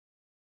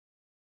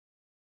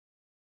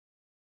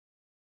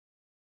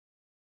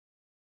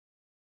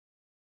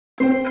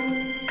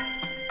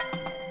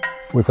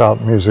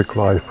Without music,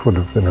 life would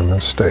have been a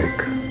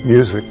mistake.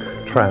 Music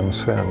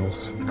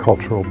transcends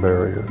cultural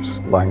barriers,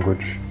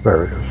 language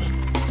barriers.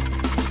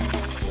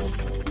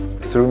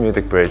 Through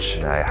Music Bridge,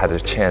 I had a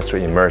chance to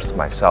immerse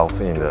myself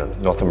in the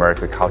North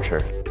American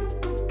culture.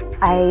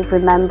 I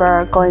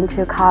remember going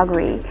to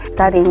Calgary,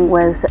 studying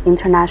with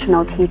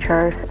international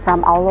teachers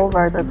from all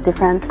over the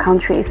different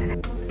countries.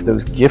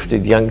 Those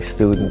gifted young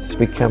students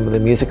become the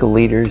musical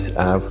leaders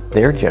of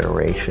their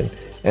generation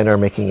and are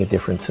making a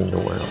difference in the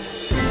world.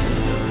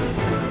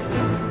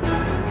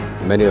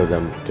 Many of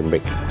them to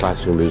make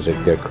classical music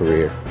their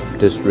career.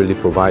 This really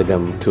provides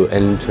them to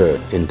enter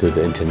into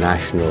the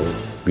international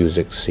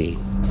music scene.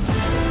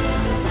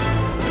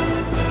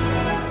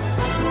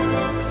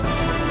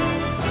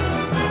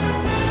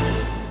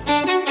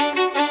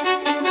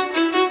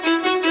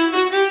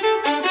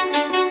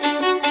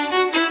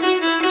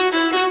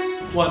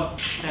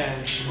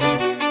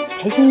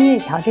培新音乐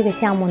桥这个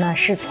项目呢，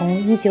是从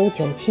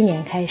1997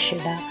年开始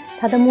的。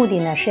它的目的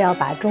呢，是要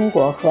把中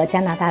国和加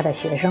拿大的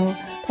学生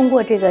通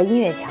过这个音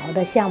乐桥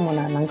的项目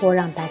呢，能够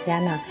让大家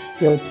呢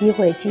有机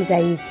会聚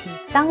在一起。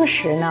当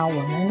时呢，我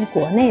们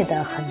国内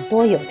的很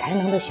多有才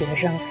能的学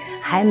生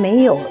还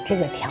没有这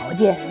个条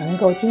件，能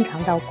够经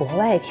常到国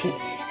外去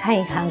看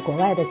一看国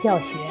外的教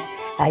学，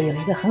有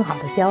一个很好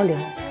的交流。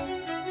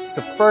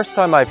The first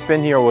time I've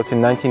been here was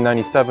in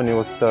 1997. It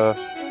was the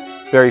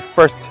very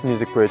first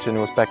Music Bridge, and it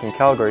was back in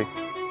Calgary.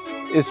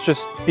 It's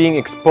just being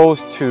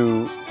exposed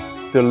to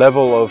the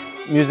level of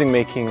music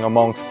making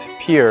amongst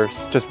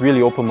peers just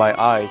really opened my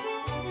eyes.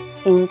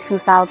 In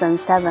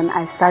 2007,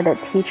 I started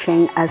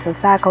teaching as a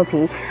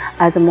faculty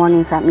at the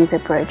Morningside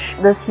Music Bridge.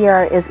 This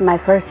year is my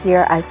first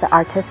year as the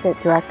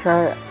artistic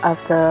director of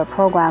the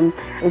program.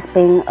 It's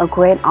been a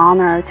great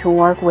honor to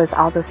work with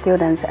all the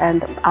students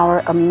and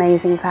our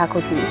amazing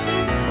faculties.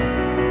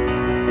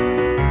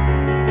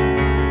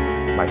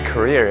 My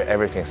career,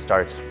 everything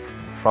started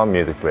from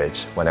Music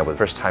Bridge when I was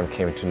first time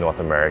came to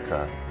North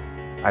America.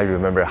 I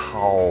remember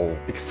how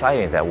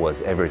exciting that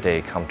was every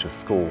day come to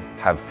school,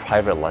 have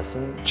private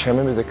lesson,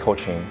 chamber music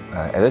coaching.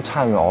 At the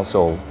time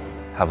also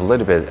have a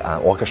little bit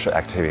orchestra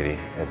activity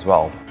as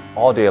well.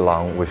 All day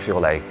long we feel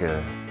like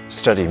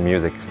studying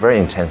music very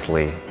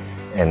intensely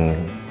and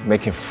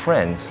making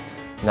friends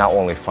not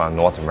only from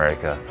North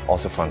America,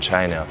 also from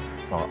China,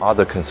 from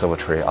other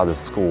conservatory, other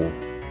school.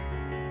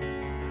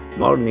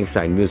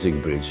 Morningside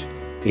Music Bridge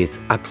is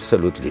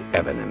absolutely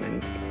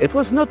evenement. It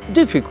was not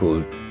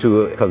difficult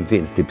to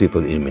convince the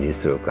people in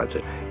Ministry of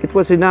Culture. It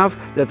was enough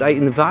that I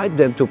invite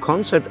them to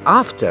concert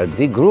after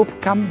the group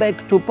come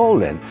back to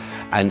Poland,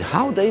 and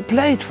how they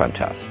played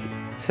fantastic.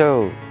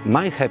 So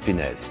my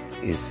happiness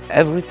is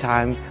every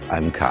time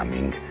I'm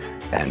coming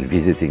and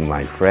visiting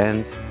my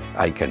friends,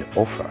 I can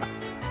offer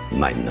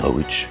my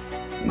knowledge,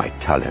 my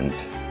talent,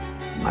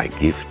 my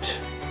gift,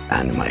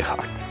 and my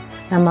heart.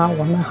 那么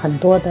我们很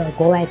多的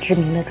国外知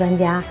名的专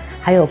家，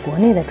还有国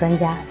内的专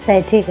家，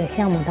在这个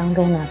项目当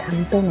中呢，他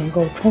们都能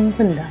够充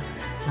分的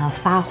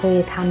发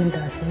挥他们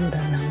的所有的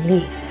能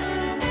力。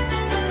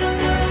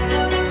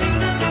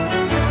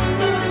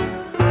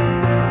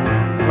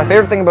My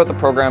favorite thing about the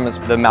program is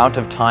the amount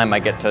of time I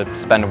get to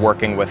spend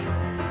working with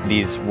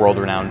these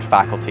world-renowned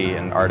faculty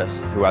and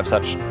artists who have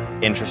such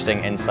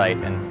interesting insight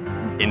and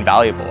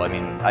invaluable. I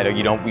mean,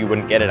 you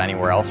wouldn't get it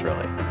anywhere else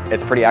really.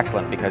 It's pretty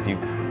excellent because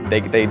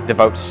they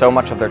devote so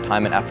much of their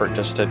time and effort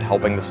just to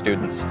helping the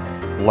students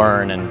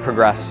learn and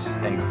progress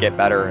and get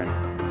better and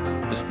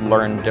just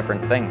learn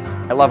different things.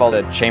 I love all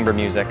the chamber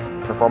music,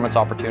 performance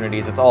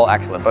opportunities. It's all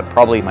excellent, but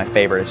probably my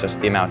favorite is just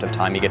the amount of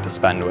time you get to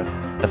spend with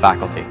the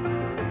faculty.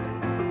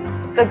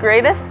 The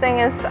greatest thing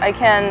is I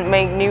can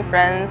make new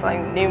friends,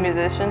 like new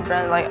musician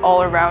friends, like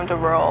all around the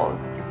world,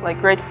 like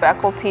great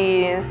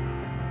faculties.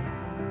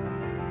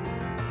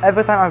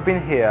 Every time I've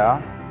been here,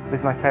 this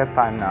is my third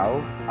time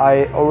now,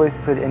 I always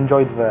really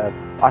enjoyed the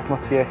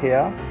atmosphere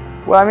here.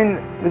 Well, I mean,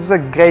 this was a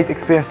great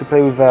experience to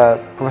play with a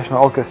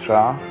professional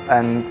orchestra,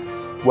 and,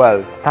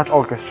 well, such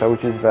orchestra,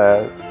 which is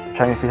the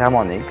Chinese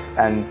Philharmonic,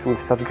 and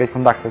with such a great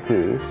conductor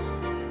too.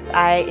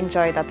 I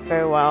enjoyed that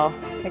very well,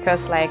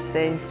 because like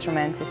the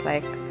instrument is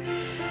like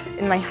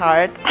in my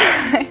heart.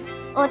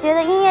 我觉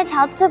得音乐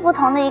桥最不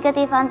同的一个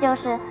地方就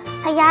是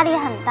它压力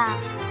很大，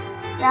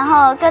然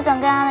后各种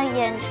各样的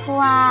演出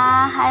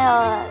啊，还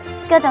有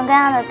各种各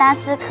样的大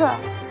师课，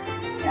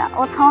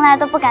我从来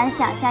都不敢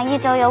想象一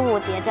周有5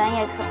节专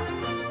业课。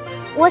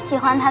我喜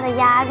欢它的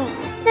压力，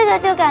这个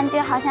就感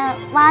觉好像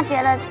挖掘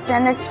了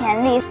人的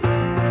潜力。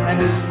And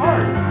it's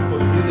hard for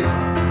the music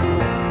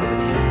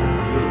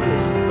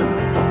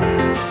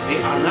the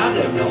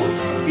another notes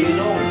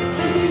belong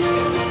to this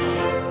area.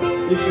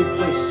 If you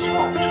play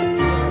soft, you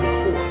have a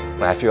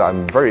chord. I feel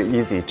I'm very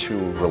easy to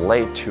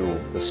relate to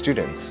the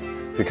students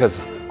because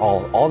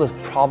all the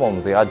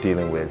problems they are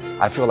dealing with,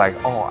 I feel like,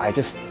 I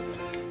just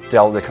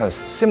dealt with a kind of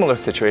similar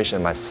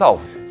situation myself.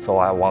 So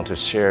I want to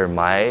share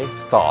my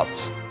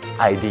thoughts,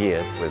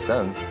 ideas with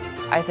them.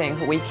 I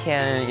think we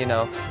can,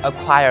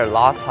 acquire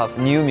lots of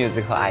new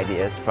musical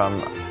ideas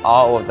from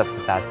all of the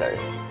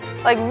professors.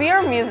 Like we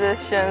are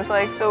musicians,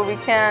 like so we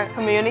can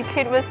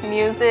communicate with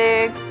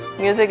music.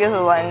 Music is a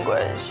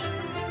language.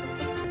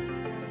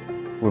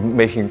 We're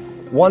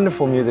making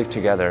wonderful music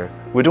together.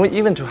 We don't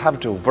even have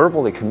to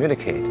verbally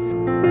communicate.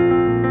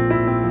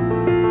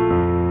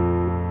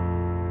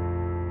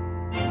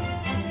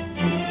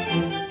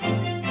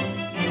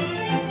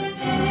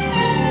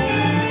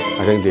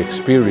 I think the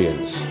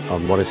experience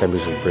of Morningside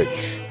Music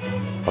Bridge,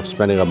 of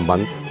spending a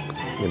month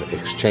in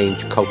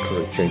an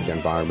cultural exchange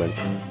environment,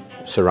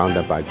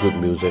 surrounded by good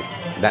music,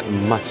 that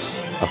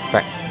must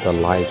affect the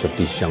lives of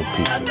these young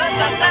people.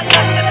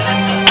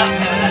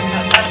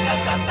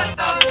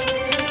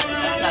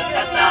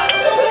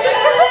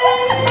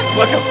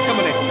 Welcome, come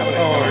in.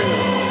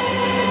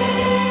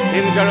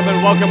 Ladies and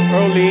gentlemen, welcome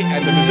Early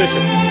and the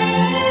musicians.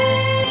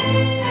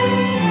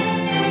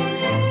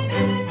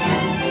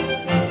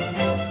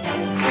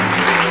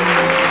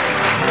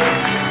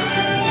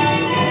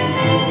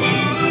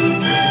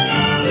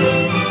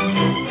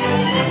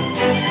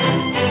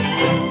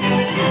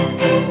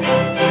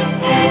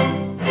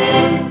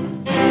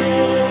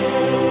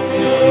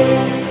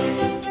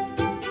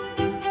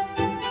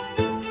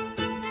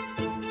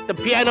 The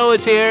piano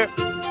is here.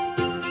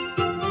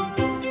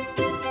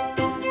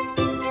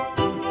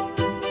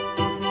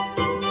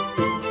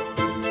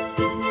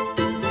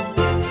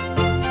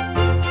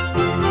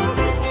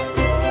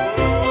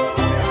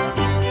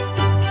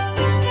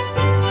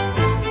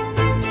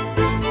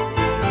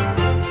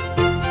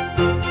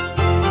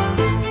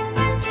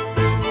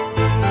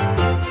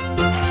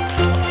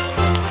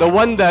 The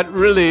one that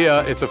really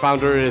is the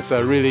founder is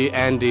really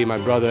Andy, my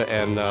brother,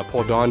 and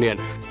Paul Dornian.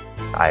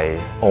 I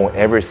owe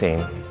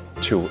everything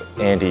to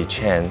Andy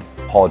Chen,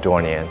 Paul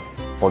Dornian,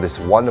 for this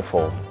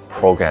wonderful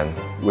program,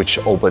 which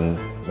opened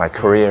my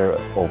career,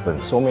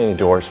 opened so many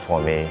doors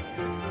for me.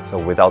 So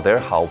without their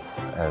help,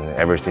 and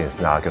everything is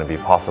not going to be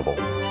possible.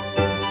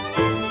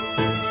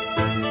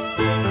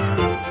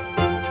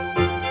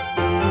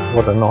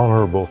 What an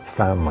honorable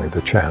family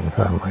the Chan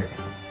family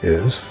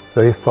is.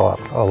 They thought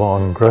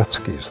along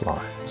Gretzky's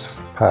lines.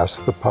 Pass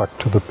the puck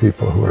to the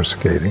people who are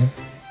skating.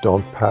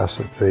 Don't pass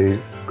it. They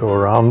go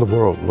around the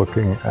world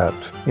looking at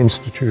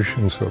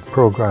institutions or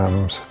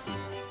programs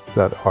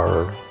that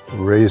are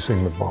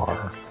raising the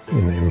bar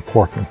in the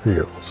important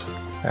fields.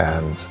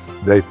 And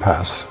they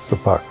pass the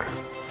puck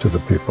to the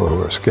people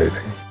who are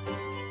skating.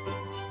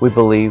 We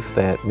believe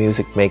that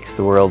music makes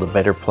the world a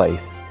better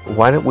place.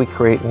 Why don't we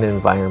create an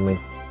environment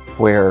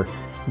where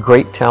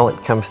great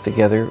talent comes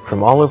together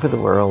from all over the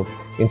world,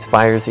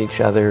 inspires each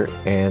other,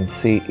 and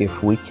see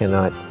if we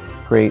cannot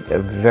create a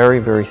very,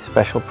 very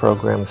special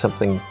program,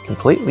 something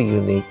completely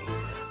unique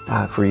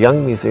for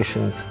young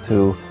musicians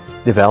to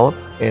develop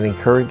and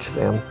encourage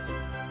them.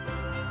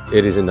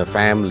 It is in the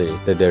family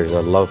that there's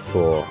a love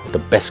for the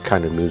best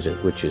kind of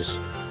music, which is,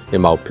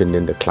 in my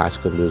opinion, the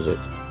classical music.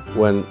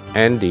 When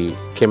Andy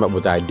came up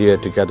with the idea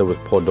together with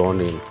Paul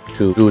Dornian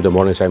to do the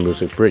Morningside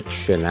Music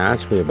Bridge and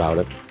asked me about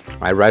it,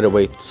 I right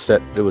away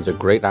said it was a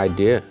great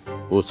idea.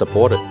 We'll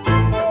support it.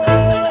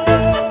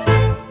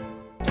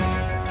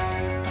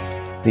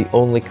 The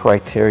only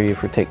criteria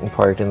for taking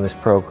part in this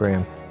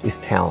program is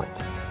talent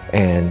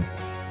and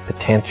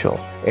potential.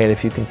 And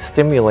if you can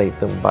stimulate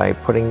them by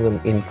putting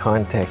them in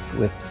contact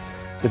with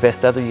the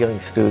best other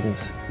young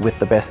students, with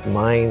the best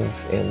minds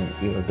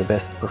and the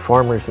best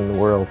performers in the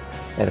world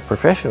at a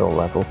professional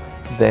level,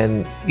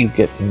 then you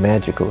get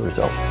magical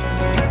results.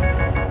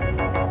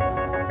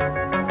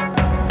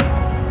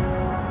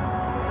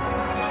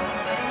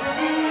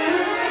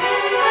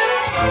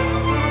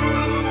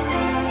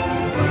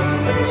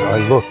 As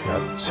I look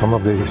at some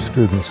of the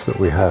students that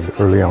we had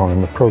early on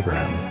in the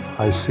program,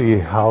 I see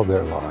how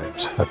their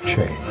lives have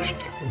changed.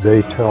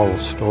 They tell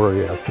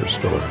story after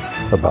story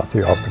about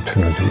the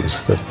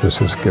opportunities that this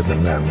has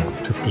given them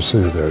to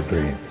pursue their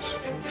dreams.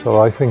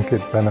 So I think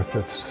it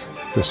benefits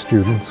the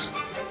students.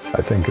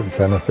 I think it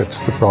benefits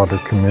the broader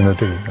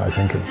community. I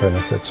think it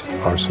benefits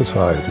our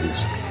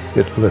societies.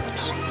 It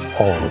lifts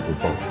all of the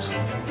boats.